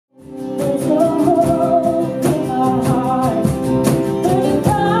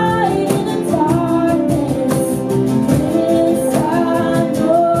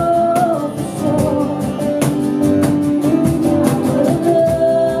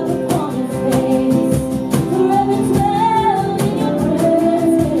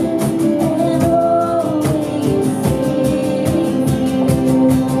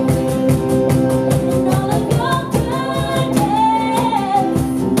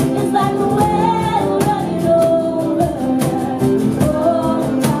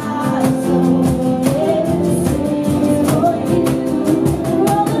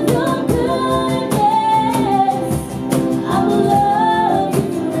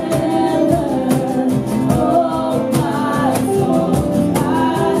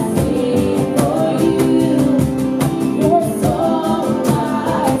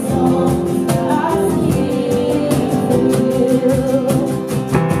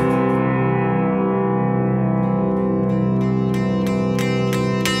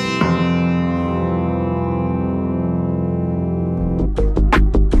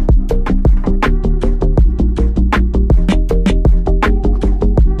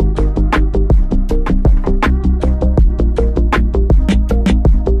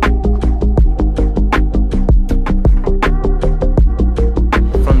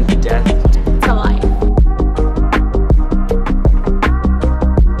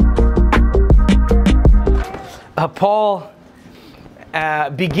Paul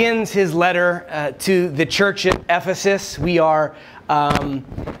begins his letter to the church at Ephesus. We are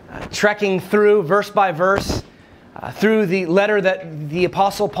trekking through verse by verse through the letter that the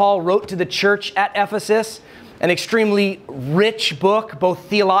Apostle Paul wrote to the church at Ephesus, an extremely rich book, both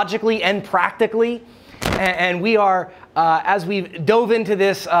theologically and practically. And we are, as we dove into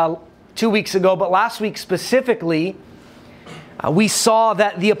this 2 weeks ago, but last week specifically, we saw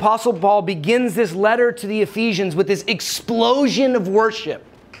that the Apostle Paul begins this letter to the Ephesians with this explosion of worship.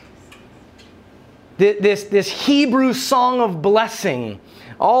 This Hebrew song of blessing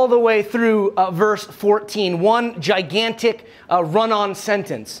all the way through verse 14. One gigantic run-on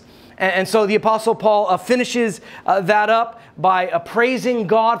sentence. And so the Apostle Paul finishes that up by praising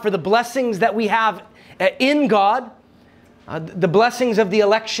God for the blessings that we have in God. The blessings of the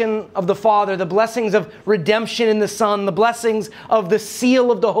election of the Father, the blessings of redemption in the Son, the blessings of the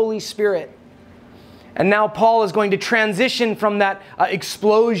seal of the Holy Spirit. And now Paul is going to transition from that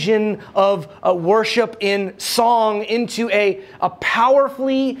explosion of worship in song into a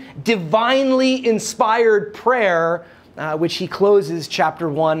powerfully, divinely inspired prayer, which he closes chapter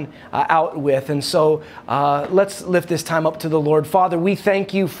 1 out with. And so let's lift this time up to the Lord. Father, we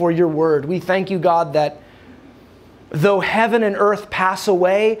thank you for your word. We thank you, God, that though heaven and earth pass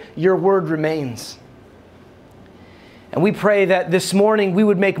away, your word remains. And we pray that this morning we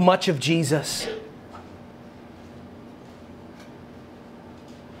would make much of Jesus.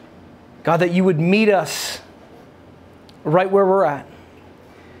 God, that you would meet us right where we're at.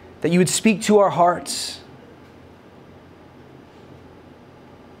 That you would speak to our hearts.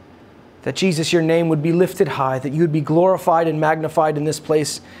 That Jesus, your name would be lifted high. That you would be glorified and magnified in this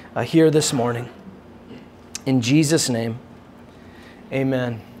place here this morning. In Jesus' name,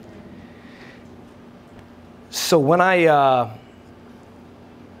 amen. So when I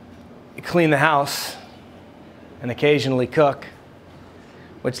clean the house and occasionally cook,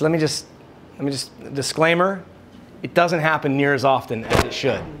 which let me just disclaimer, it doesn't happen near as often as it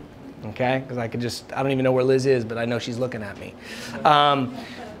should. Okay? Because I don't even know where Liz is, but I know she's looking at me.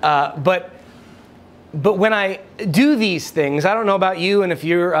 But when I do these things, I don't know about you, and if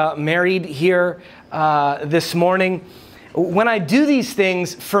you're married here this morning, when I do these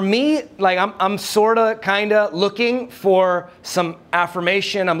things, for me, like I'm sort of kind of looking for some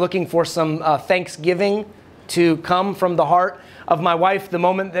affirmation. I'm looking for some thanksgiving to come from the heart of my wife the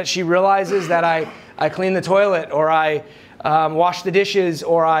moment that she realizes that I clean the toilet, or I wash the dishes,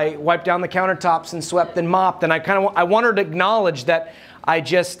 or I wipe down the countertops and swept and mopped. And I want her to acknowledge that I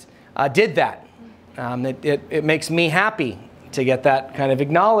just did that. It makes me happy to get that kind of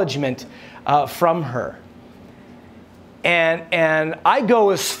acknowledgement from her. And I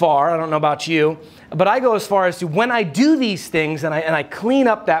go as far, I don't know about you, but I go as far as to when I do these things and I clean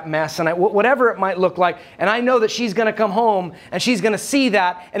up that mess and whatever it might look like, and I know that she's going to come home and she's going to see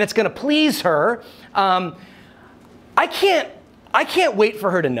that and it's going to please her, I can't wait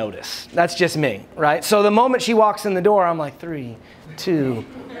for her to notice. That's just me, right? So the moment she walks in the door, I'm like, 3, 2,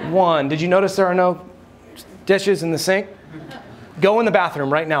 1. Did you notice there are no dishes in the sink? Go in the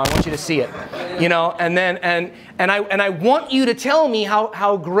bathroom right now. I want you to see it. You know, and I want you to tell me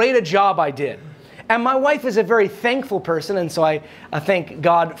how great a job I did. And my wife is a very thankful person, and so I thank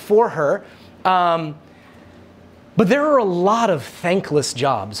God for her. But there are a lot of thankless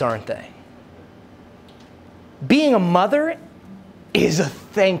jobs, aren't they? Being a mother is a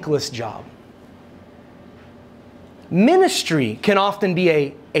thankless job. Ministry can often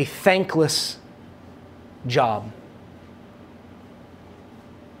be a thankless job.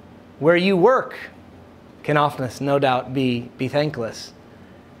 Where you work can often, no doubt, be thankless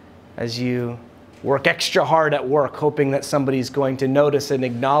as you work extra hard at work, hoping that somebody's going to notice and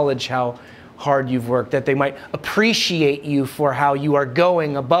acknowledge how hard you've worked, that they might appreciate you for how you are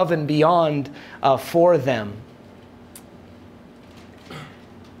going above and beyond for them.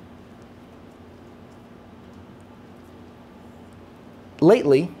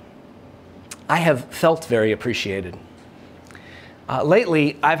 Lately, I have felt very appreciated.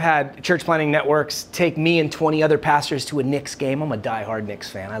 Lately, I've had Church Planting Networks take me and 20 other pastors to a Knicks game. I'm a diehard Knicks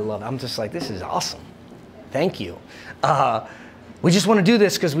fan. I love it. I'm just like, this is awesome. Thank you. We just want to do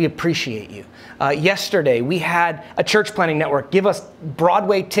this because we appreciate you. Yesterday, we had a Church Planting Network give us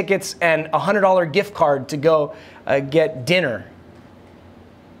Broadway tickets and a $100 gift card to go get dinner.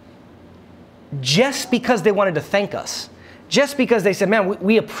 Just because they wanted to thank us. Just because they said, man,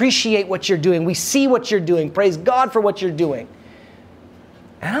 we appreciate what you're doing. We see what you're doing. Praise God for what you're doing.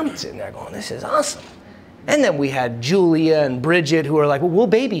 And I'm sitting there going, this is awesome. And then we had Julia and Bridget who are like, well, we'll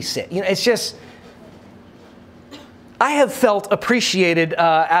babysit. You know, it's just, I have felt appreciated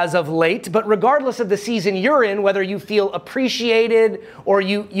as of late, but regardless of the season you're in, whether you feel appreciated or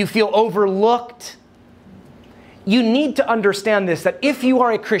you feel overlooked, you need to understand this, that if you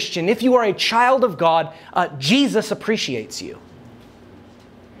are a Christian, if you are a child of God, Jesus appreciates you.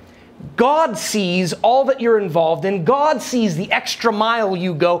 God sees all that you're involved in. God sees the extra mile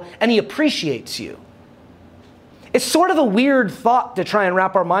you go, and He appreciates you. It's sort of a weird thought to try and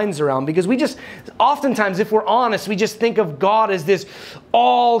wrap our minds around, because we just, oftentimes, if we're honest, we just think of God as this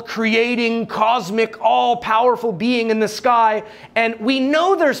all-creating, cosmic, all-powerful being in the sky, and we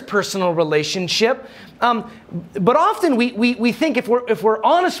know there's personal relationship, but often we think, if we're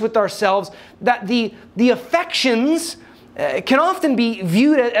honest with ourselves, that the affections can often be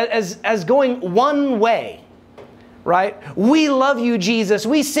viewed as going one way. Right? We love you, Jesus.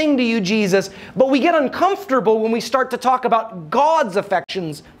 We sing to you, Jesus. But we get uncomfortable when we start to talk about God's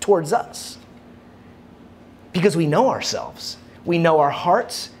affections towards us. Because we know ourselves. We know our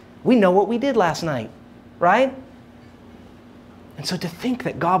hearts. We know what we did last night. Right? And so to think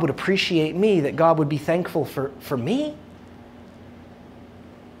that God would appreciate me, that God would be thankful for me.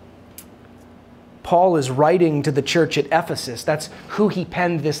 Paul is writing to the church at Ephesus. That's who he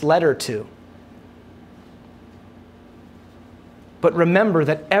penned this letter to. But remember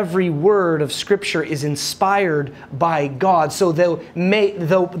that every word of Scripture is inspired by God. So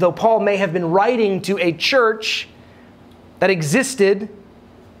though Paul may have been writing to a church that existed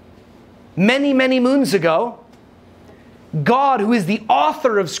many, many moons ago, God, who is the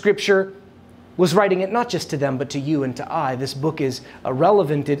author of Scripture, was writing it not just to them, but to you and to I. This book is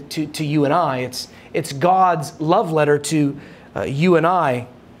relevant to you and I. It's God's love letter to you and I.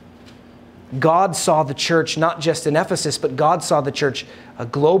 God saw the church not just in Ephesus, but God saw the church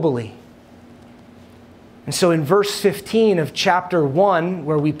globally. And so in verse 15 of chapter 1,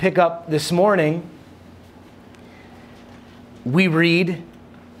 where we pick up this morning, we read,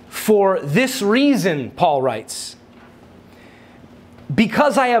 "For this reason," Paul writes,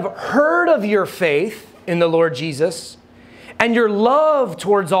 "because I have heard of your faith in the Lord Jesus and your love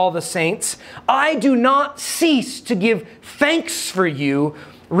towards all the saints, I do not cease to give thanks for you,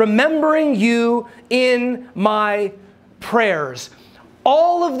 remembering you in my prayers."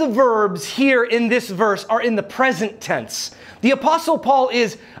 All of the verbs here in this verse are in the present tense. The Apostle Paul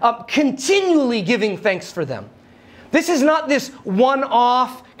is continually giving thanks for them. This is not this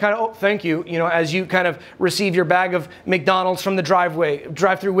one-off kind of, oh, thank you, as you kind of receive your bag of McDonald's from the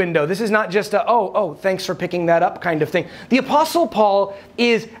drive-through window. This is not just a, oh, thanks for picking that up kind of thing. The Apostle Paul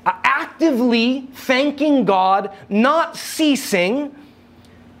is actively thanking God, not ceasing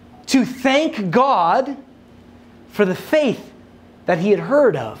to thank God for the faith that he had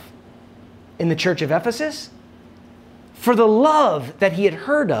heard of in the church of Ephesus, for the love that he had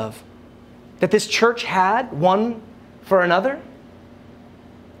heard of that this church had one for another.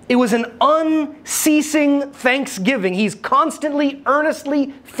 It was an unceasing thanksgiving. He's constantly,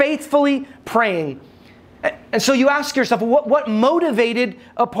 earnestly, faithfully praying. And so you ask yourself, what motivated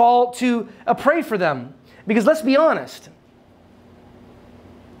Paul to pray for them? Because let's be honest.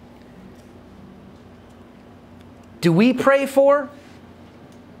 Do we pray for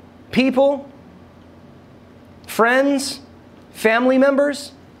people, friends, family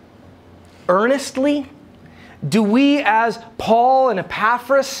members, earnestly? Do we, as Paul and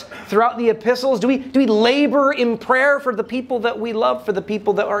Epaphras throughout the epistles, do we labor in prayer for the people that we love, for the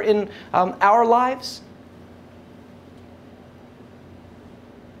people that are in our lives?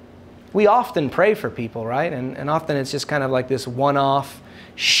 We often pray for people, right? And often it's just kind of like this one-off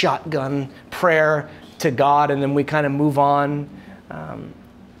shotgun prayer to God, and then we kind of move on.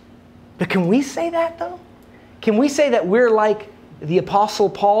 But can we say that, though? Can we say that we're like the Apostle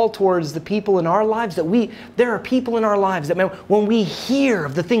Paul towards the people in our lives, that there are people in our lives that when we hear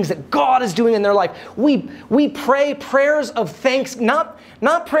of the things that God is doing in their life, we pray prayers of thanks, not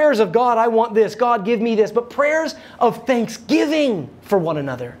prayers of God, I want this, God give me this, but prayers of thanksgiving for one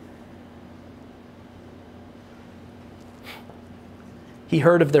another. He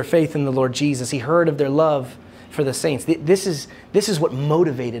heard of their faith in the Lord Jesus. He heard of their love for the saints. This is what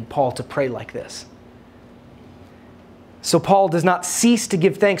motivated Paul to pray like this. So Paul does not cease to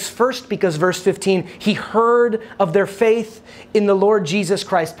give thanks, first because verse 15, he heard of their faith in the Lord Jesus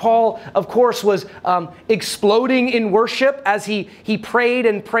Christ. Paul, of course, was exploding in worship as he prayed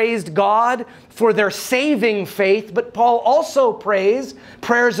and praised God for their saving faith, but Paul also prays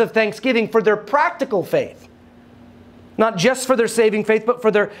prayers of thanksgiving for their practical faith. Not just for their saving faith, but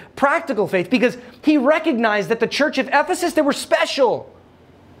for their practical faith, because he recognized that the church of Ephesus, they were special.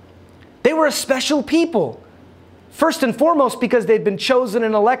 They were a special people. First and foremost, because they'd been chosen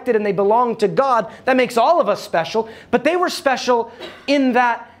and elected and they belonged to God. That makes all of us special. But they were special in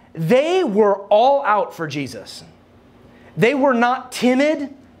that they were all out for Jesus. They were not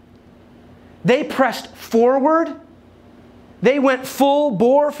timid. They pressed forward. They went full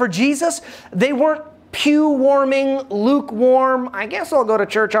bore for Jesus. They weren't pew warming, lukewarm, I guess I'll go to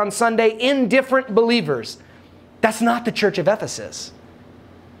church on Sunday, indifferent believers. That's not the church of Ephesus.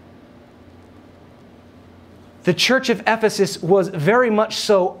 The church of Ephesus was very much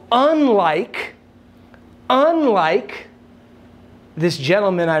so unlike this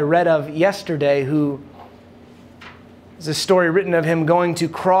gentleman I read of yesterday, who is a story written of him going to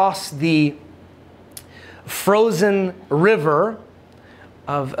cross the frozen river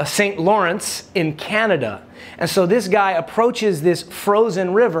of St. Lawrence in Canada. And so this guy approaches this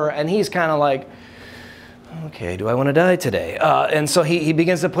frozen river and he's kind of like, okay, do I want to die today? And so he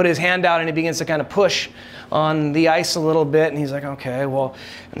begins to put his hand out and he begins to kind of push on the ice a little bit. And he's like, okay, well,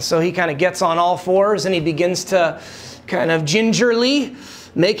 and so he kind of gets on all fours and he begins to kind of gingerly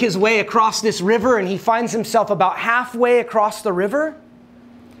make his way across this river. And he finds himself about halfway across the river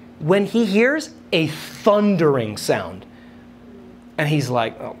when he hears a thundering sound. And he's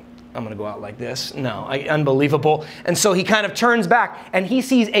like, oh, I'm going to go out like this. No, unbelievable. And so he kind of turns back and he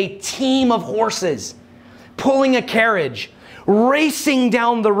sees a team of horses pulling a carriage, racing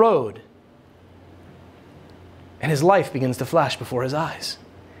down the road. And his life begins to flash before his eyes.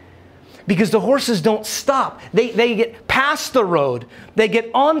 Because the horses don't stop. They get past the road, they get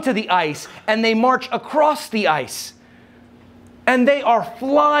onto the ice, and they march across the ice. And they are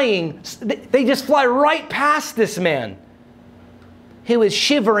flying. They just fly right past this man, who is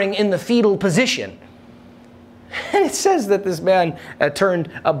shivering in the fetal position. And it says that this man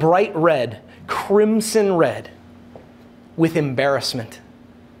turned a bright red, crimson red, with embarrassment.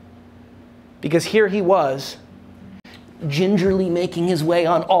 Because here he was, gingerly making his way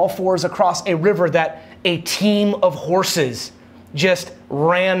on all fours across a river that a team of horses just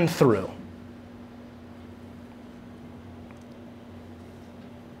ran through.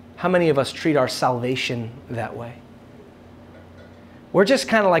 How many of us treat our salvation that way? We're just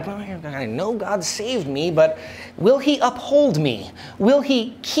kind of like, well, I know God saved me, but will He uphold me? Will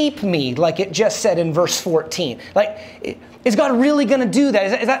He keep me, like it just said in verse 14? Like, is God really going to do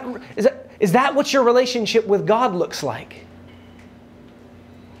that? Is that what your relationship with God looks like?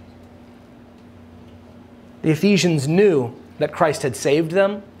 The Ephesians knew that Christ had saved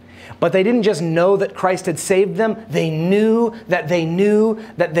them, but they didn't just know that Christ had saved them. They knew that they knew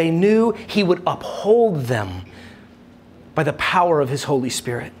that they knew He would uphold them by the power of His Holy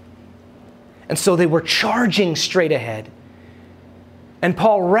Spirit. And so they were charging straight ahead. And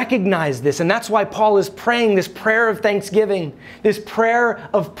Paul recognized this, and that's why Paul is praying this prayer of thanksgiving, this prayer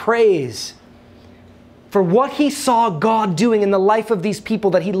of praise for what he saw God doing in the life of these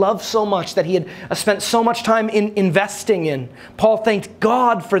people that he loved so much, that he had spent so much time investing in. Paul thanked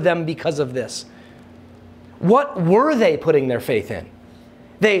God for them because of this. What were they putting their faith in?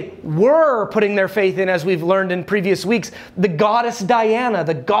 They were putting their faith in, as we've learned in previous weeks, the goddess Diana,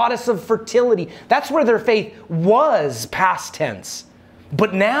 the goddess of fertility. That's where their faith was, past tense.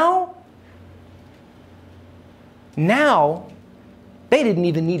 But now they didn't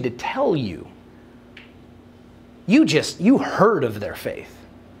even need to tell you. You heard of their faith.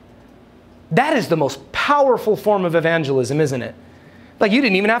 That is the most powerful form of evangelism, isn't it? Like, you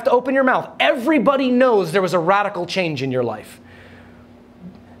didn't even have to open your mouth. Everybody knows there was a radical change in your life.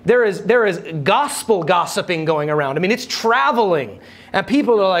 There is gospel gossiping going around. I mean, it's traveling. And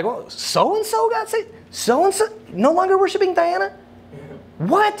people are like, well, so-and-so got saved? So-and-so no longer worshiping Diana?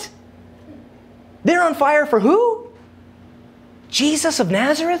 What? They're on fire for who? Jesus of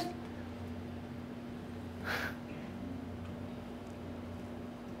Nazareth?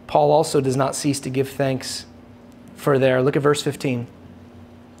 Paul also does not cease to give thanks for look at verse 15,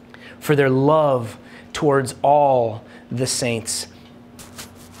 for their love towards all the saints.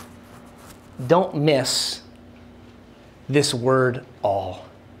 Don't miss this word, all.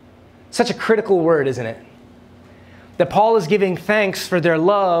 Such a critical word, isn't it? That Paul is giving thanks for their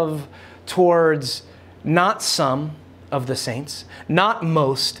love towards not some of the saints, not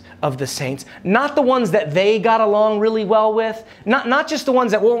most of the saints, not the ones that they got along really well with, not just the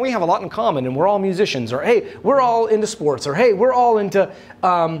ones that, well, we have a lot in common and we're all musicians, or hey, we're all into sports, or hey, we're all into,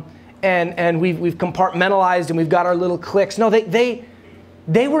 and we've compartmentalized and we've got our little cliques. No,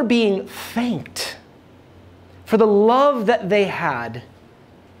 they were being thanked for the love that they had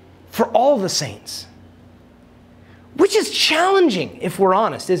for all the saints, which is challenging if we're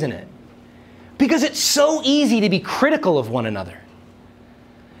honest, isn't it? Because it's so easy to be critical of one another.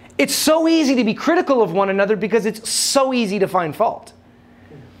 It's so easy to be critical of one another because it's so easy to find fault.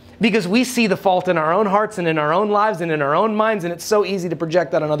 Because we see the fault in our own hearts and in our own lives and in our own minds, and it's so easy to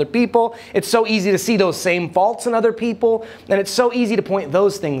project that on other people. It's so easy to see those same faults in other people, and it's so easy to point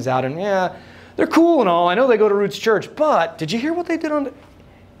those things out. And yeah, they're cool and all. I know they go to Roots Church, but did you hear what they did on the...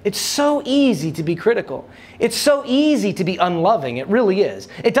 It's so easy to be critical. It's so easy to be unloving. It really is.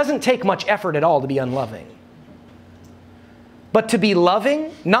 It doesn't take much effort at all to be unloving. But to be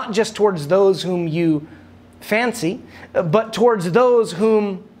loving, not just towards those whom you fancy, but towards those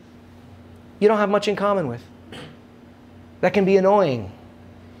whom you don't have much in common with. That can be annoying.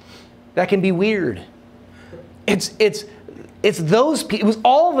 That can be weird. It's those people. It was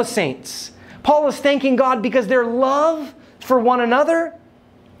all the saints. Paul is thanking God because their love for one another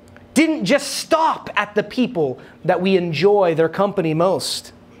didn't just stop at the people that we enjoy their company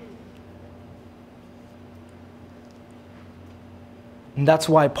most. And that's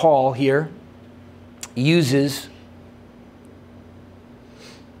why Paul here uses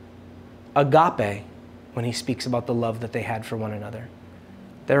agape when he speaks about the love that they had for one another.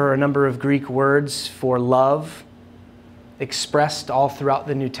 There are a number of Greek words for love expressed all throughout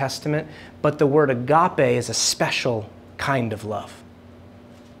the New Testament, but the word agape is a special kind of love.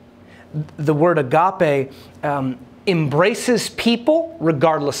 The word agape embraces people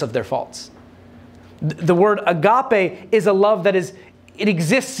regardless of their faults. The word agape is a love that it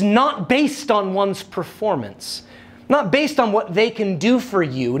exists not based on one's performance, not based on what they can do for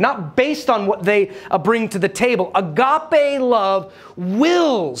you, not based on what they bring to the table. Agape love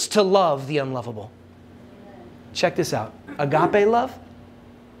wills to love the unlovable. Check this out. Agape love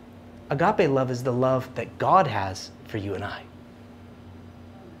is the love that God has for you and I.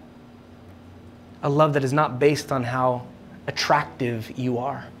 A love that is not based on how attractive you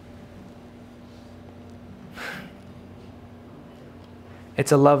are.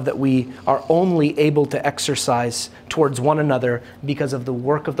 It's a love that we are only able to exercise towards one another because of the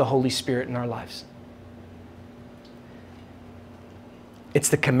work of the Holy Spirit in our lives. It's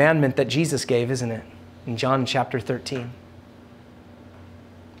the commandment that Jesus gave, isn't it? In John chapter 13.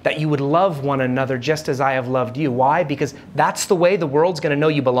 That you would love one another just as I have loved you. Why? Because that's the way the world's going to know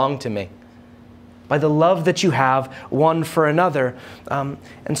you belong to me. By the love that you have one for another.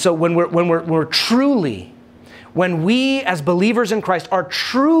 And so when we as believers in Christ are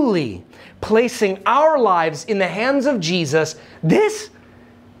truly placing our lives in the hands of Jesus, this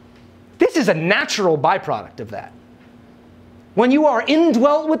is a natural byproduct of that. When you are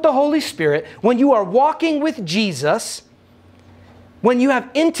indwelt with the Holy Spirit, when you are walking with Jesus, when you have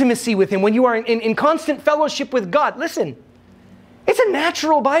intimacy with Him, when you are in constant fellowship with God, listen, it's a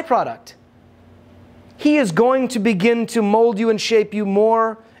natural byproduct. He is going to begin to mold you and shape you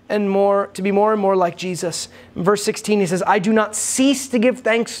more and more, to be more and more like Jesus. In verse 16, he says, I do not cease to give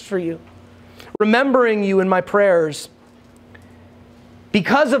thanks for you, remembering you in my prayers.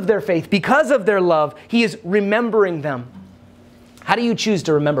 Because of their faith, because of their love, he is remembering them. How do you choose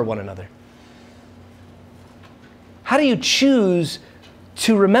to remember one another? How do you choose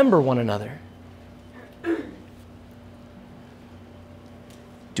to remember one another?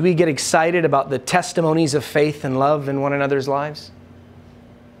 Do we get excited about the testimonies of faith and love in one another's lives?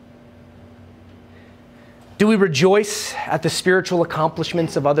 Do we rejoice at the spiritual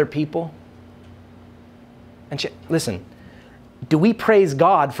accomplishments of other people? And listen, do we praise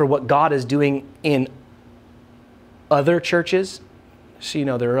God for what God is doing in other churches? So you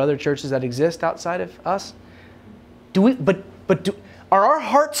know there are other churches that exist outside of us. Are our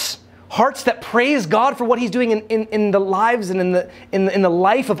hearts that praise God for what He's doing in the lives and in the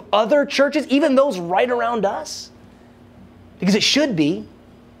life of other churches, even those right around us? Because it should be.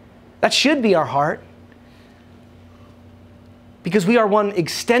 That should be our heart. Because we are one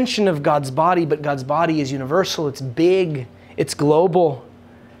extension of God's body, but God's body is universal, it's big, it's global.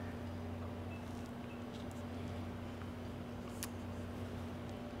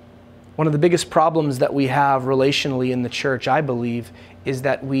 One of the biggest problems that we have relationally in the church, I believe, is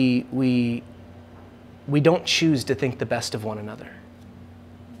that we don't choose to think the best of one another.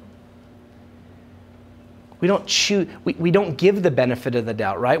 We don't choose. We don't give the benefit of the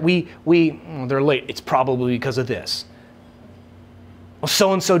doubt, right? They're late. It's probably because of this. Well,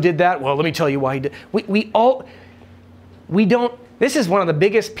 so and so did that. Well, let me tell you why he did. We don't. This is one of the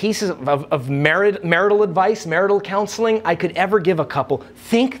biggest pieces of marital advice, marital counseling I could ever give a couple.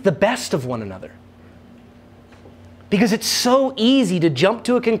 Think the best of one another. Because it's so easy to jump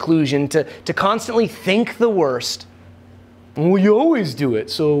to a conclusion, to constantly think the worst. Well, you always do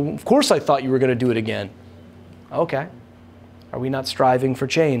it, so of course I thought you were going to do it again. Okay. Are we not striving for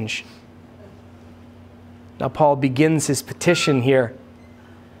change? Now Paul begins his petition here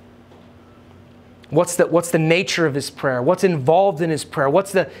What's the nature of his prayer? What's involved in his prayer?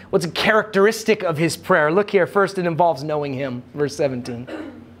 What's a characteristic of his prayer? Look here, first it involves knowing him, verse 17.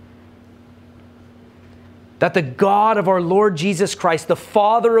 That the God of our Lord Jesus Christ, the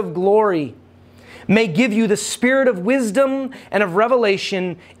Father of glory, may give you the spirit of wisdom and of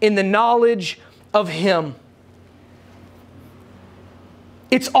revelation in the knowledge of him.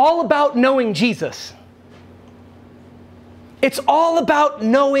 It's all about knowing Jesus. It's all about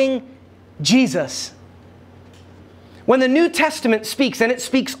knowing Jesus. When the New Testament speaks, and it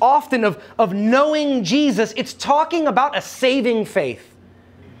speaks often of knowing Jesus, it's talking about a saving faith.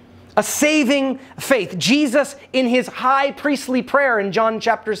 A saving faith. Jesus, in his high priestly prayer in John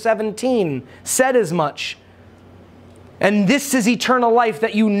chapter 17, said as much. And this is eternal life,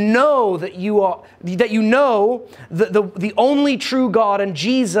 that you know the only true God and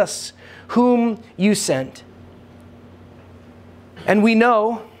Jesus whom you sent. And we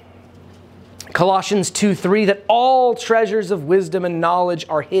know, Colossians 2:3, that all treasures of wisdom and knowledge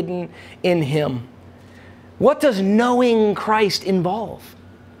are hidden in him. What does knowing Christ involve?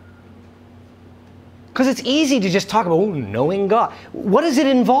 Because it's easy to just talk about knowing God. What does it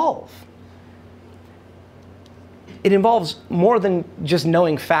involve? It involves more than just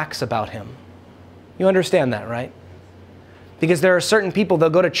knowing facts about him. You understand that, right? Because there are certain people, they'll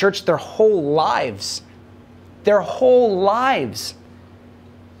go to church their whole lives. Their whole lives.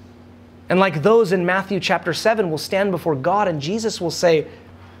 And like those in Matthew chapter 7 will stand before God and Jesus will say,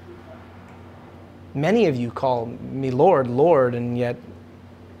 many of you call me Lord, Lord, and yet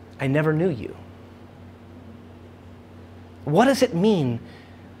I never knew you. What does it mean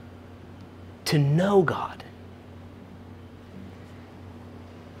to know God?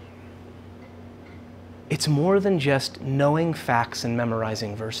 It's more than just knowing facts and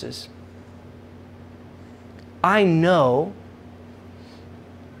memorizing verses. I know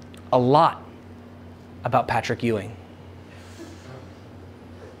a lot about Patrick Ewing.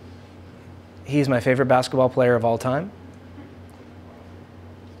 He's my favorite basketball player of all time.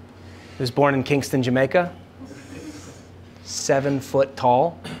 He was born in Kingston, Jamaica. 7 foot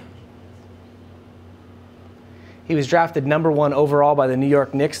tall. He was drafted #1 overall by the New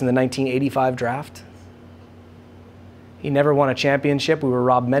York Knicks in the 1985 draft. He never won a championship. We were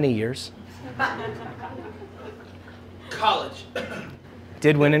robbed many years. College.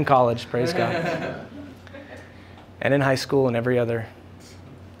 Did win in college, praise God. And in high school and every other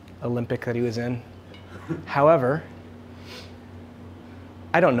Olympic that he was in. However,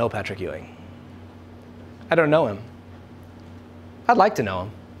 I don't know Patrick Ewing. I don't know him. I'd like to know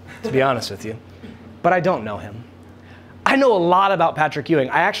him, to be honest with you, but I don't know him. I know a lot about Patrick Ewing.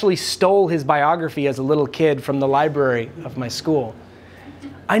 I actually stole his biography as a little kid from the library of my school.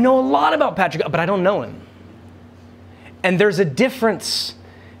 I know a lot about Patrick, but I don't know him. And there's a difference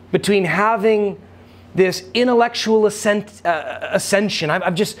between having this intellectual ascension.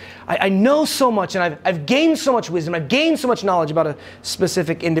 I know so much, and I've gained so much wisdom. I've gained so much knowledge about a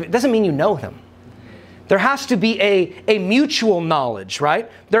specific individual. It doesn't mean you know him. There has to be a mutual knowledge,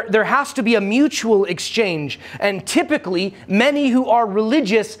 right? There has to be a mutual exchange. And typically, many who are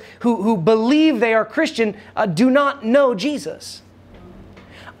religious, who believe they are Christian, do not know Jesus.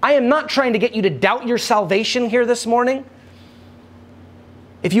 I am not trying to get you to doubt your salvation here this morning.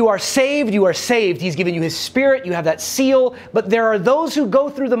 If you are saved, you are saved. He's given you His Spirit. You have that seal. But there are those who go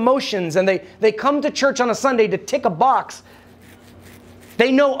through the motions and they come to church on a Sunday to tick a box.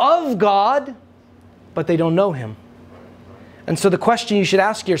 They know of God, but they don't know Him. And so the question you should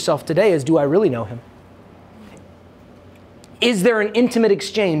ask yourself today is, do I really know Him? Is there an intimate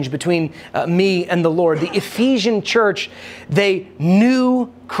exchange between me and the Lord? The Ephesian church, they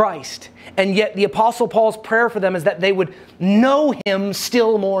knew Christ. And yet the Apostle Paul's prayer for them is that they would know Him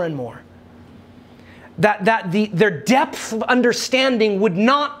still more and more. That their depth of understanding would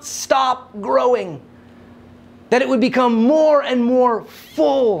not stop growing. That it would become more and more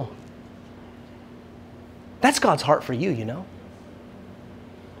full. That's God's heart for you, you know.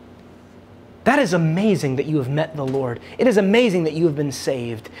 That is amazing that you have met the Lord. It is amazing that you have been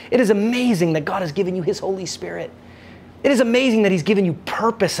saved. It is amazing that God has given you His Holy Spirit. It is amazing that He's given you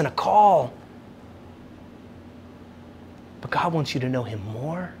purpose and a call. But God wants you to know Him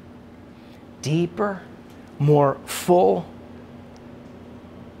more, deeper, more full.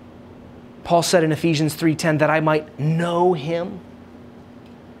 Paul said in Ephesians 3:10 that I might know Him.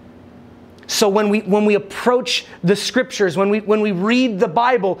 So when we approach the Scriptures, when we read the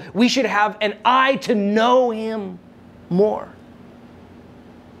Bible, we should have an eye to know Him more.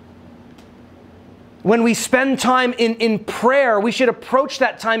 When we spend time in prayer, we should approach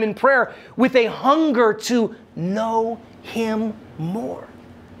that time in prayer with a hunger to know Him more.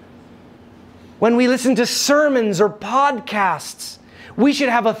 when we listen to sermons or podcasts, we should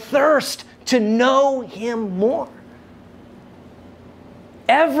have a thirst to know Him more.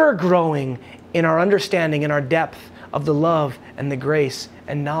 Ever growing in our understanding and our depth of the love and the grace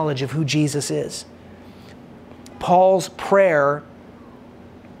and knowledge of who Jesus is. Paul's prayer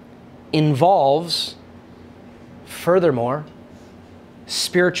involves, furthermore,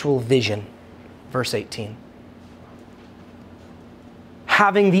 spiritual vision. Verse 18.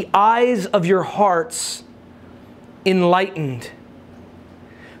 Having the eyes of your hearts enlightened.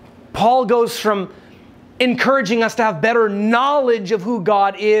 Paul goes from encouraging us to have better knowledge of who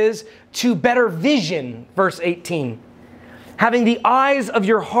God is to better vision. Verse 18. Having the eyes of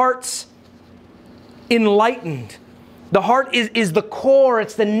your hearts enlightened. The heart is the core,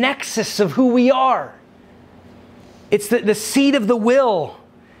 it's the nexus of who we are. It's the seat of the will.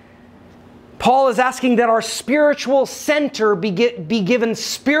 Paul is asking that our spiritual center be given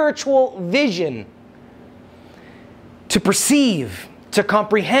spiritual vision to perceive, to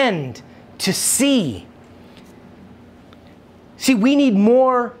comprehend, to see. See, we need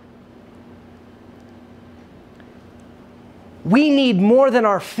more. We need more than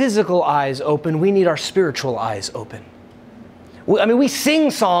our physical eyes open. We need our spiritual eyes open. I mean, we sing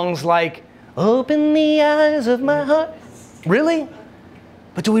songs like, "Open the eyes of my heart." Really?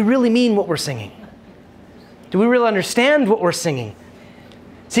 But do we really mean what we're singing? Do we really understand what we're singing?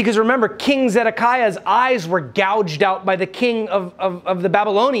 See, because remember, King Zedekiah's eyes were gouged out by the king of the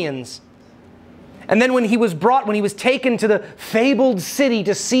Babylonians. And then when he was taken to the fabled city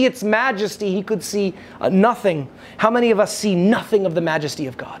to see its majesty, he could see nothing. How many of us see nothing of the majesty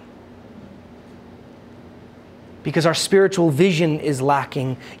of God? Because our spiritual vision is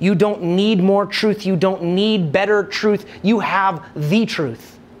lacking. You don't need more truth. You don't need better truth. You have the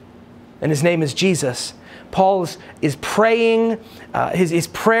truth. And His name is Jesus. Paul is praying. His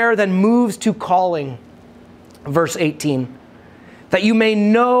prayer then moves to calling. Verse 18. That you may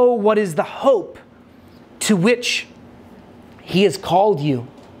know what is the hope to which He has called you.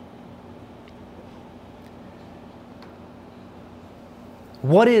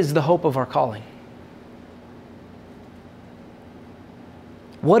 What is the hope of our calling?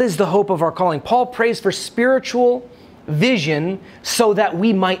 What is the hope of our calling? Paul prays for spiritual vision so that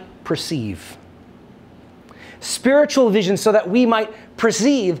we might perceive. Spiritual vision so that we might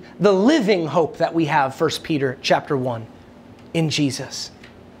perceive the living hope that we have, 1 Peter chapter 1, in Jesus.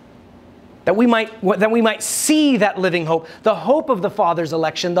 That we might see that living hope, the hope of the Father's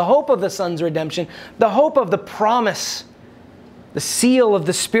election, the hope of the Son's redemption, the hope of the promise, the seal of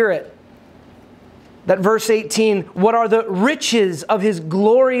the Spirit. That verse 18, what are the riches of His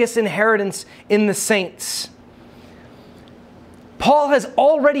glorious inheritance in the saints? Paul has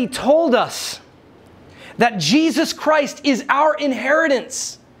already told us that Jesus Christ is our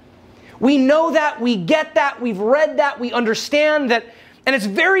inheritance. We know that, we get that, we've read that, we understand that, and it's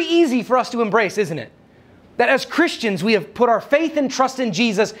very easy for us to embrace, isn't it? That as Christians, we have put our faith and trust in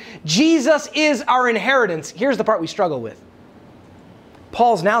Jesus. Jesus is our inheritance. Here's the part we struggle with.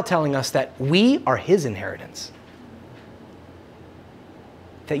 Paul's now telling us that we are His inheritance.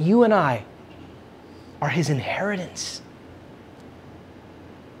 That you and I are His inheritance.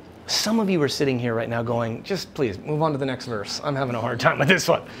 Some of you are sitting here right now going, just please move on to the next verse. I'm having a hard time with this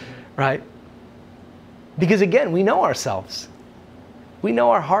one, right? Because again, we know ourselves. We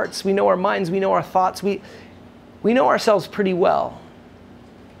know our hearts. We know our minds. We know our thoughts. We know ourselves pretty well.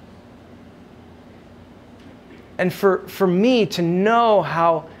 And for me to know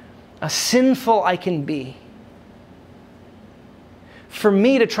how sinful I can be, for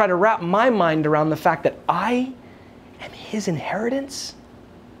me to try to wrap my mind around the fact that I am His inheritance,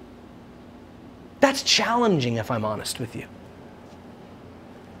 that's challenging if I'm honest with you.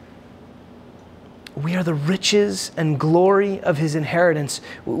 We are the riches and glory of His inheritance.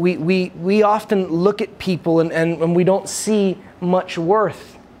 We often look at people and we don't see much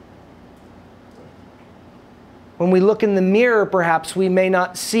worth. When we look in the mirror, perhaps we may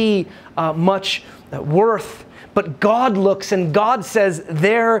not see much worth, but God looks and God says,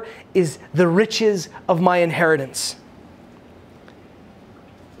 there is the riches of my inheritance.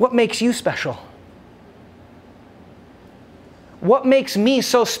 What makes you special? What makes me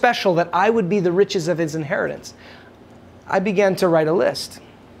so special that I would be the riches of His inheritance? I began to write a list.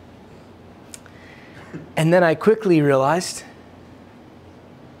 And then I quickly realized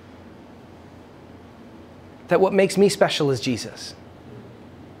that what makes me special is Jesus.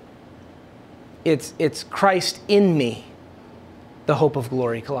 It's Christ in me, the hope of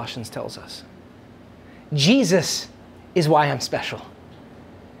glory, Colossians tells us. Jesus is why I'm special.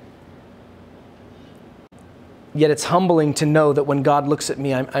 Yet it's humbling to know that when God looks at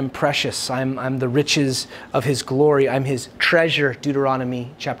me, I'm precious. I'm the riches of His glory. I'm His treasure,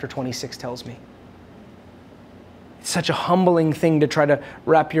 Deuteronomy chapter 26 tells me. It's such a humbling thing to try to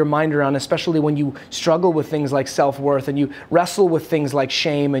wrap your mind around, especially when you struggle with things like self-worth and you wrestle with things like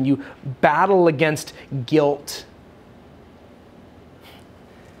shame and you battle against guilt.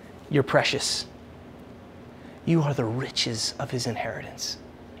 You're precious. You are the riches of His inheritance.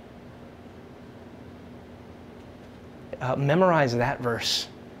 Memorize that verse,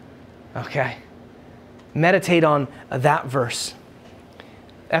 okay? Meditate on that verse.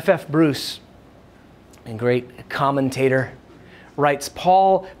 F.F. Bruce, a great commentator, writes,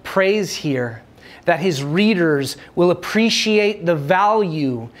 Paul prays here that his readers will appreciate the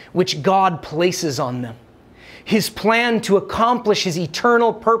value which God places on them, His plan to accomplish His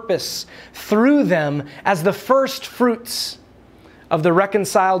eternal purpose through them as the first fruits of the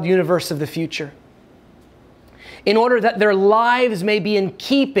reconciled universe of the future, in order that their lives may be in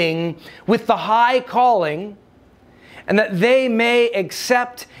keeping with the high calling, and that they may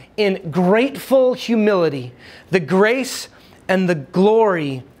accept in grateful humility the grace and the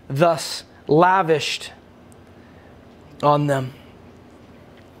glory thus lavished on them.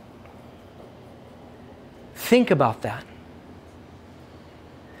 Think about that.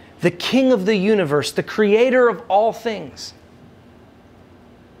 The King of the universe, the Creator of all things,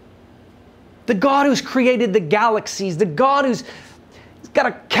 the God who's created the galaxies, the God who's got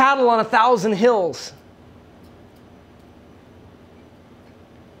a cattle on 1,000 hills,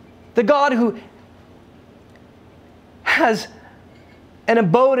 the God who has an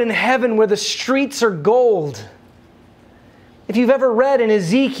abode in heaven where the streets are gold. If you've ever read in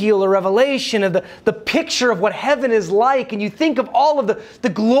Ezekiel or Revelation of the picture of what heaven is like, and you think of all of the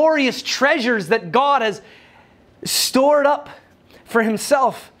glorious treasures that God has stored up for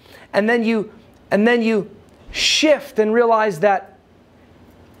Himself, and then you shift and realize that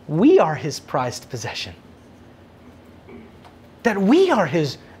we are His prized possession, that we are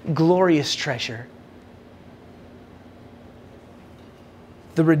His glorious treasure.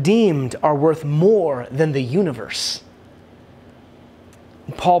 The redeemed are worth more than the universe.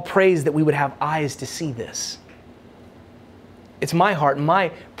 Paul prays that we would have eyes to see this. It's my heart and my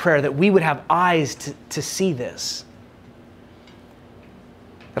prayer that we would have eyes to see this.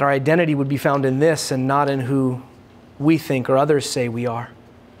 That our identity would be found in this and not in who we think or others say we are.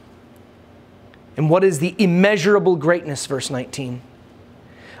 And what is the immeasurable greatness, verse 19,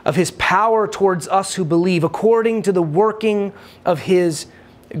 of His power towards us who believe, according to the working of His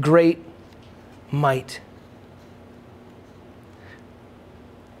great might.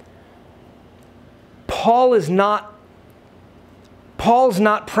 Paul's not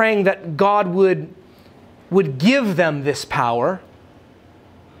praying that God would give them this power.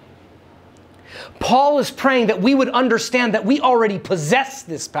 Paul is praying that we would understand that we already possess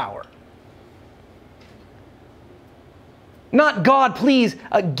this power. Not God, please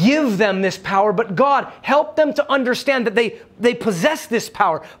give them this power, but God, help them to understand that they possess this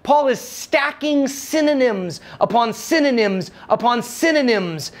power. Paul is stacking synonyms upon synonyms upon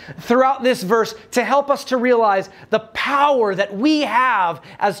synonyms throughout this verse to help us to realize the power that we have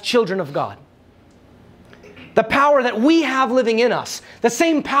as children of God. The power that we have living in us, the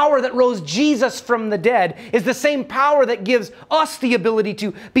same power that rose Jesus from the dead, is the same power that gives us the ability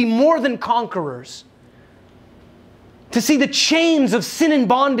to be more than conquerors. To see the chains of sin and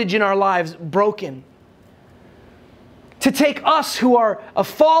bondage in our lives broken. To take us who are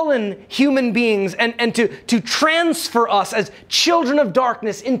fallen human beings and to transfer us as children of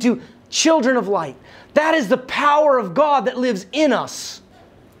darkness into children of light. That is the power of God that lives in us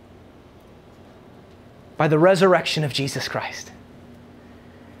by the resurrection of Jesus Christ.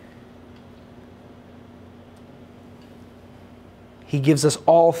 He gives us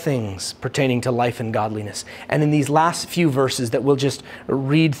all things pertaining to life and godliness. And in these last few verses that we'll just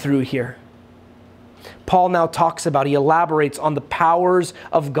read through here, Paul now talks about, he elaborates on the powers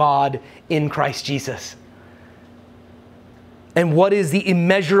of God in Christ Jesus. And what is the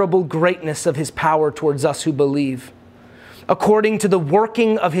immeasurable greatness of His power towards us who believe, according to the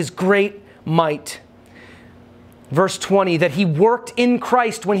working of His great might. Verse 20, that He worked in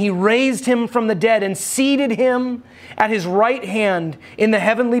Christ when He raised Him from the dead and seated Him at His right hand in the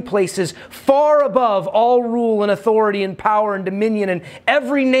heavenly places, far above all rule and authority and power and dominion and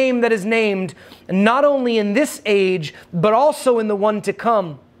every name that is named, not only in this age, but also in the one to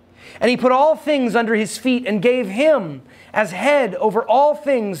come. And He put all things under His feet and gave Him as head over all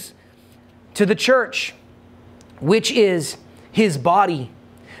things to the church, which is His body,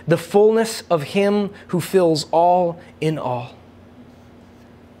 the fullness of Him who fills all in all.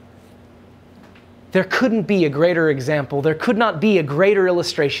 there couldn't be a greater example. There could not be a greater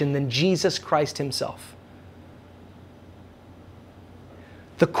illustration than Jesus Christ himself.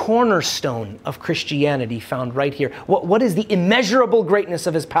 The cornerstone of Christianity found right here. What is the immeasurable greatness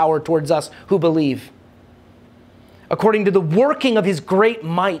of his power towards us who believe? According to the working of his great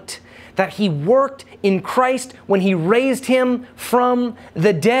might, that he worked in Christ when he raised him from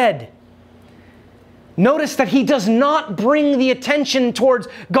the dead. Notice that he does not bring the attention towards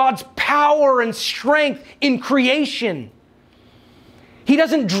God's power and strength in creation. He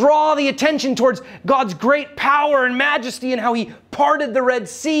doesn't draw the attention towards God's great power and majesty and how he parted the Red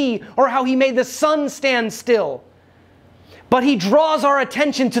Sea or how he made the sun stand still. But he draws our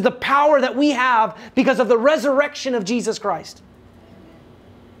attention to the power that we have because of the resurrection of Jesus Christ.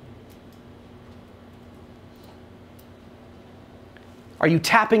 Are you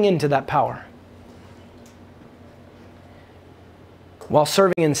tapping into that power? While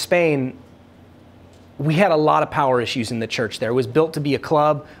serving in Spain, we had a lot of power issues in the church there. It was built to be a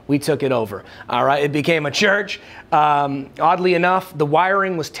club. We took it over. All right, it became a church. Oddly enough, the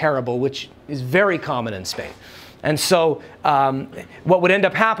wiring was terrible, which is very common in Spain. And so what would end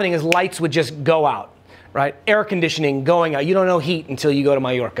up happening is lights would just go out, right? Air conditioning going out. You don't know heat until you go to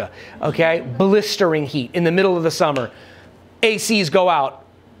Mallorca, okay? Blistering heat in the middle of the summer. ACs go out.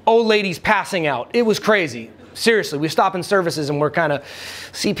 Old ladies passing out. It was crazy. Seriously, we stop in services and we're kind of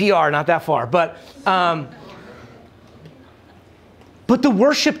CPR, not that far. But the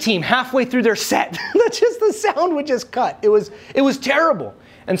worship team, halfway through their set, the sound would just cut. It was terrible.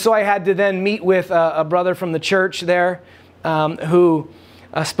 And so I had to then meet with a brother from the church there who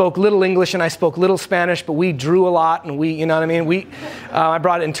spoke little English and I spoke little Spanish, but we drew a lot and you know what I mean? I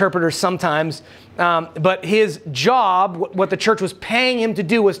brought interpreters sometimes. But his job, what the church was paying him to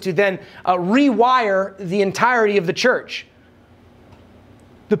do was to then rewire the entirety of the church.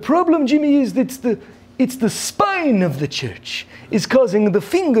 The problem, Jimmy, is that it's the spine of the church is causing the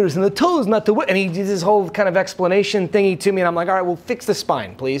fingers and the toes not to work. And he did this whole kind of explanation thingy to me. And I'm like, all right, well, fix the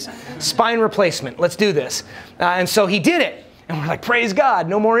spine, please. Spine replacement. Let's do this. And so he did it. And we're like, praise God,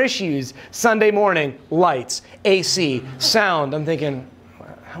 no more issues. Sunday morning, lights, AC, sound. I'm thinking,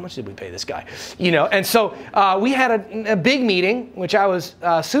 how much did we pay this guy? You know, and so we had a big meeting, which I was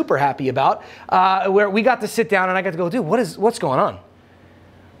super happy about, where we got to sit down and I got to go, dude, what's going on?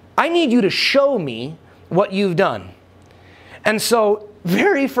 I need you to show me what you've done. And so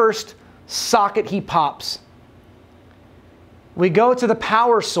very first socket he pops, we go to the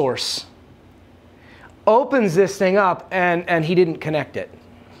power source, opens this thing up, and he didn't connect it.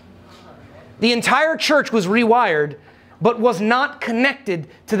 The entire church was rewired, but was not connected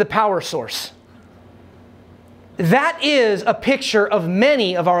to the power source. That is a picture of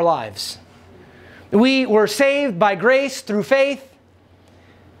many of our lives. We were saved by grace through faith,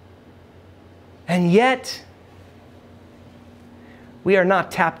 and yet we are not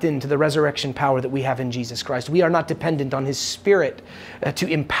tapped into the resurrection power that we have in Jesus Christ. We are not dependent on his Spirit to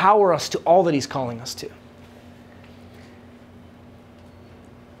empower us to all that he's calling us to.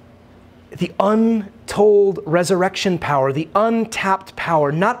 The untold resurrection power, the untapped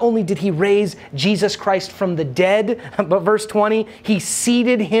power. Not only did he raise Jesus Christ from the dead, but verse 20, he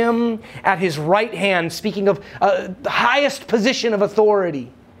seated him at his right hand, speaking of the highest position of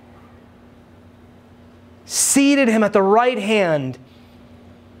authority. Seated him at the right hand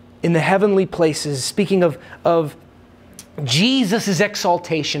in the heavenly places, speaking of Jesus'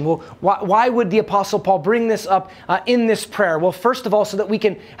 exaltation. Well, why would the Apostle Paul bring this up in this prayer? Well, first of all, so that we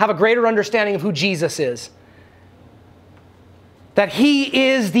can have a greater understanding of who Jesus is. That he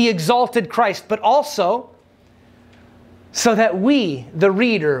is the exalted Christ, but also so that we, the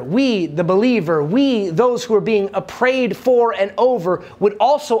reader, we, the believer, we, those who are being prayed for and over, would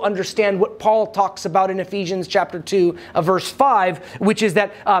also understand what Paul talks about in Ephesians chapter 2, verse 5, which is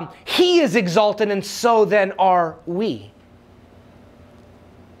that he is exalted and so then are we.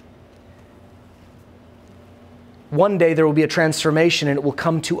 One day there will be a transformation and it will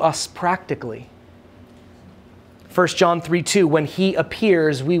come to us practically. 1 John 3:2, when he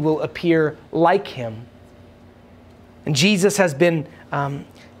appears, we will appear like him. And Jesus has been,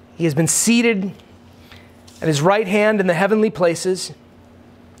 he has been seated at his right hand in the heavenly places.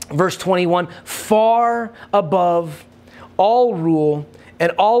 Verse 21, far above all rule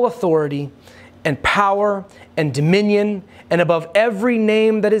and all authority and power and dominion and above every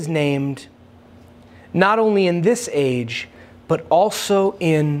name that is named, not only in this age, but also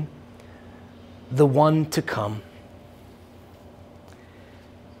in the one to come.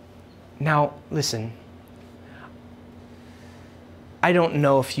 Now, listen. I don't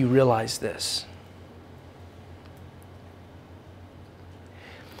know if you realize this.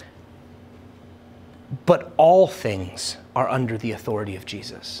 but all things are under the authority of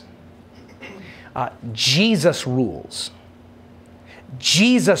Jesus. Jesus rules.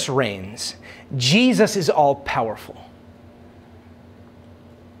 Jesus reigns. Jesus is all-powerful.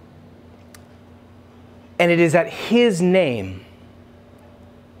 And it is at his name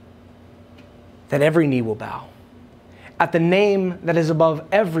that every knee will bow. At the name that is above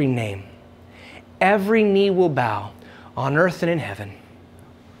every name, every knee will bow on earth and in heaven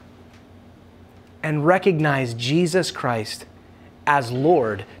and recognize Jesus Christ as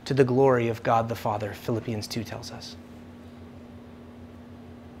Lord to the glory of God the Father, Philippians 2 tells us.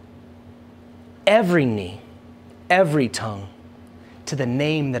 Every knee, every tongue, to the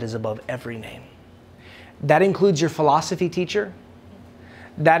name that is above every name. That includes your philosophy teacher.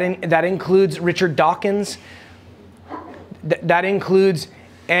 That includes Richard Dawkins. That includes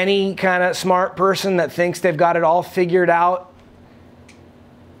any kind of smart person that thinks they've got it all figured out.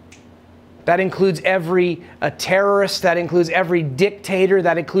 That includes every terrorist. That includes every dictator.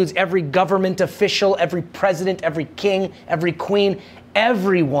 That includes every government official, every president, every king, every queen.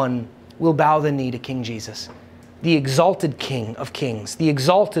 Everyone will bow the knee to King Jesus, the exalted King of kings, the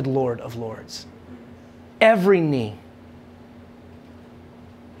exalted Lord of lords. Every knee.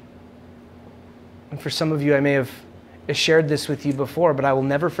 And for some of you, I may have shared this with you before, but I will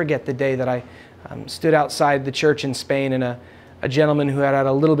never forget the day that I stood outside the church in Spain, and a gentleman who had had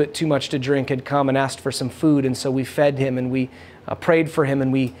a little bit too much to drink had come and asked for some food, and so we fed him, and we prayed for him,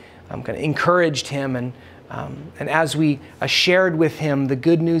 and we kind of encouraged him, and as we shared with him the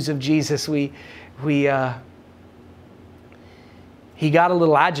good news of Jesus, he got a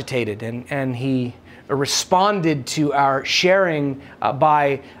little agitated, and he responded to our sharing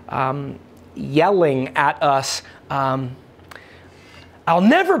by yelling at us, "I'll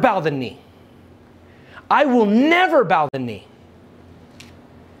never bow the knee. I will never bow the knee."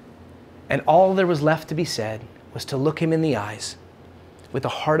 And all there was left to be said was to look him in the eyes with a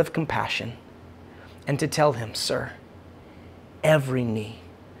heart of compassion and to tell him, "Sir, every knee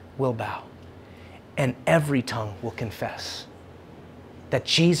will bow and every tongue will confess that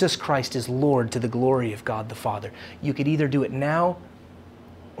Jesus Christ is Lord to the glory of God the Father." You could either do it now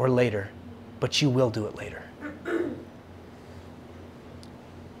or later, but you will do it later.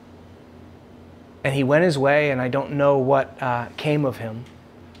 And he went his way, and I don't know what came of him.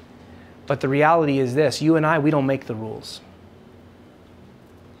 But the reality is this: you and I, we don't make the rules.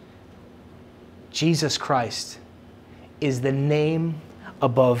 Jesus Christ is the name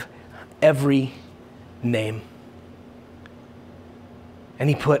above every name. And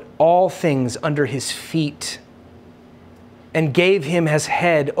he put all things under his feet and gave him as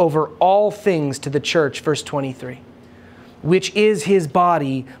head over all things to the church, verse 23, which is his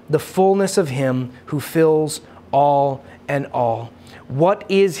body, the fullness of him who fills all and all. What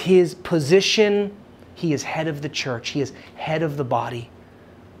is his position? He is head of the church. He is head of the body.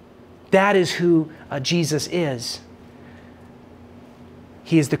 That is who Jesus is.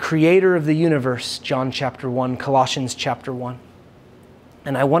 He is the creator of the universe, John chapter 1, Colossians chapter 1.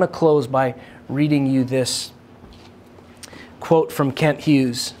 And I want to close by reading you this quote from Kent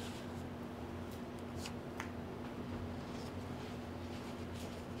Hughes.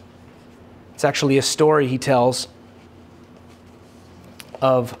 It's actually a story he tells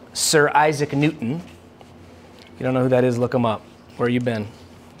of Sir Isaac Newton. If you don't know who that is, look him up. Where you been?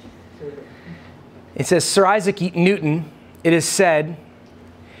 It says, Sir Isaac Newton, it is said,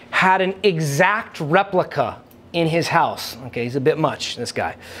 had an exact replica in his house. Okay, he's a bit much, this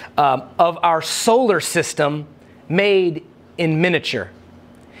guy. Of our solar system made in miniature.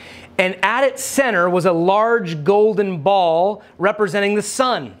 And at its center was a large golden ball representing the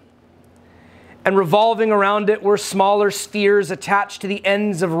sun. And revolving around it were smaller spheres attached to the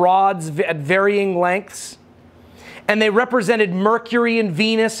ends of rods at varying lengths. And they represented Mercury and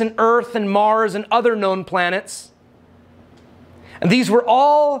Venus and Earth and Mars and other known planets. And these were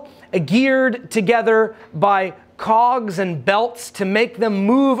all geared together by cogs and belts to make them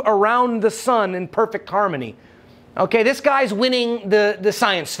move around the sun in perfect harmony. Okay, this guy's winning the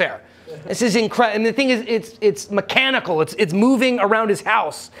science fair. This is incredible. And the thing is, it's mechanical. It's moving around his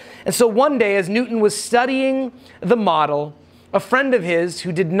house. And so one day, as Newton was studying the model, a friend of his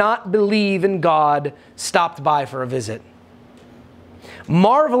who did not believe in God stopped by for a visit.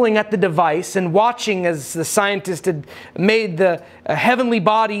 Marveling at the device and watching as the scientist had made the heavenly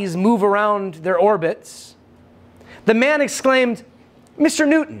bodies move around their orbits, the man exclaimed, "Mr.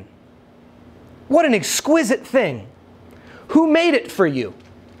 Newton, what an exquisite thing. Who made it for you?"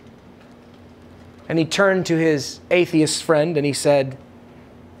 And he turned to his atheist friend and he said,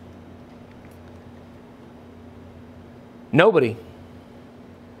 "Nobody.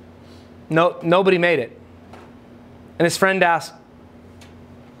 No, nobody made it. And his friend asked,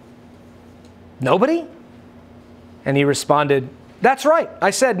 nobody? And he responded, that's right,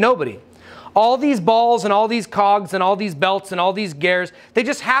 I said nobody. All these balls and all these cogs and all these belts and all these gears, they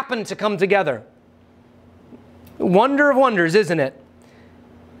just happen to come together. Wonder of wonders, isn't it?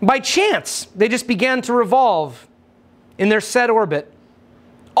 By chance, they just began to revolve in their set orbit,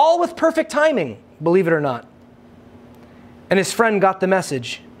 all with perfect timing, believe it or not. And his friend got the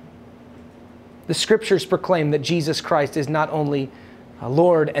message. The scriptures proclaim that Jesus Christ is not only a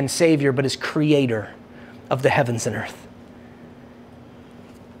Lord and Savior, but is creator of the heavens and earth.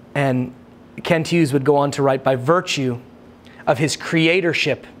 And Kent Hughes would go on to write, by virtue of his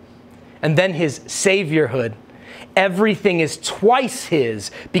creatorship and then his saviorhood, everything is twice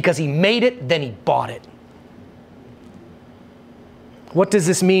his because he made it, then he bought it. What does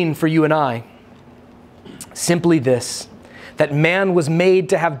this mean for you and I? Simply this, that man was made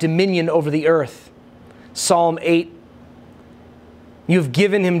to have dominion over the earth. Psalm 8, you've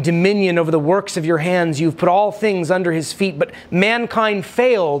given him dominion over the works of your hands. You've put all things under his feet. But mankind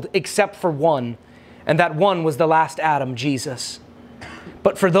failed except for one, and that one was the last Adam, Jesus.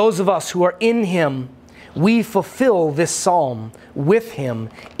 But for those of us who are in him, we fulfill this psalm with him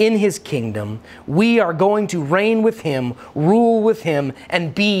in his kingdom. We are going to reign with him, rule with him,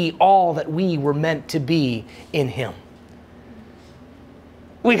 and be all that we were meant to be in him.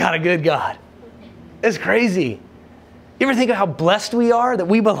 We got a good God. It's crazy. You ever think of how blessed we are that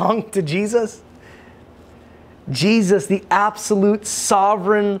we belong to Jesus? Jesus, the absolute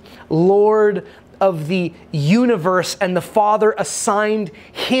sovereign Lord of the universe, and the Father assigned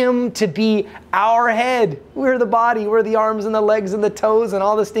him to be our head. We're the body, we're the arms and the legs and the toes and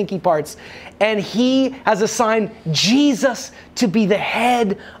all the stinky parts. And he has assigned Jesus to be the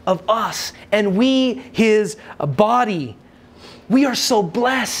head of us, and we his body. We are so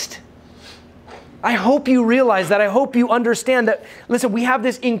blessed. I hope you realize that. I hope you understand that. Listen, we have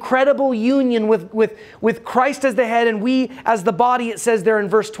this incredible union with Christ as the head and we as the body, it says there in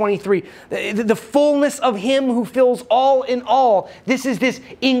verse 23. The fullness of him who fills all in all. This is this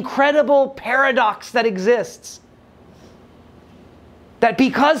incredible paradox that exists. That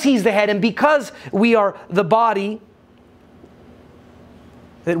because he's the head and because we are the body,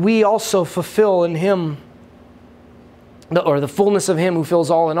 that we also fulfill in him, or the fullness of him who fills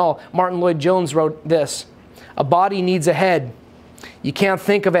all in all. Martin Lloyd-Jones wrote this, a body needs a head. You can't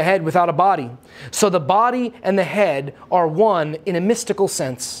think of a head without a body. So the body and the head are one in a mystical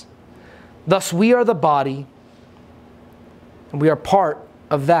sense. Thus we are the body, and we are part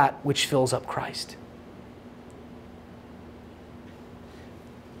of that which fills up Christ.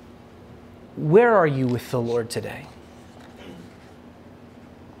 Where are you with the Lord today?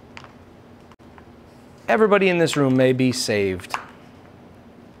 Everybody in this room may be saved.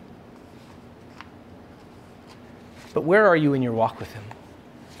 But where are you in your walk with him?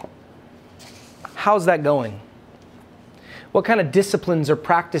 How's that going? What kind of disciplines or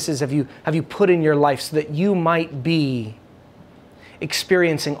practices have you put in your life so that you might be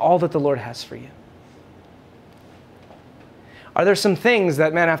experiencing all that the Lord has for you? Are there some things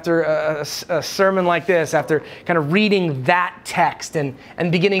that, man, after a sermon like this, after kind of reading that text and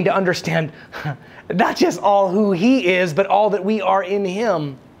beginning to understand not just all who he is, but all that we are in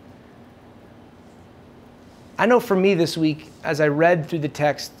him. I know for me this week, as I read through the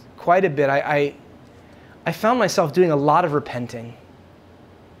text quite a bit, I found myself doing a lot of repenting.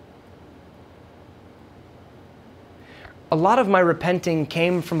 A lot of my repenting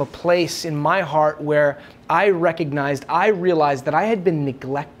came from a place in my heart where I realized that I had been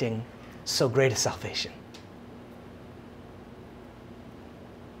neglecting so great a salvation.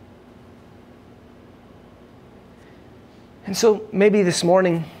 And so maybe this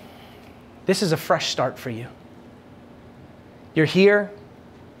morning, this is a fresh start for you. You're here,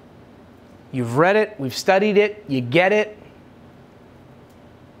 you've read it, we've studied it, you get it.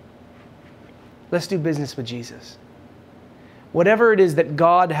 Let's do business with Jesus. Whatever it is that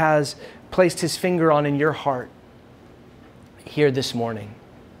God has placed his finger on in your heart here this morning,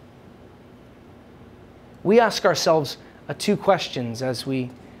 we ask ourselves two questions as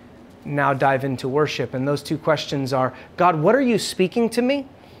we now dive into worship. And those two questions are, God, what are you speaking to me?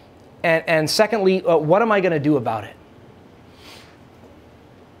 And secondly, what am I going to do about it?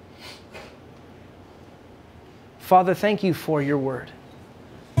 Father, thank you for your word.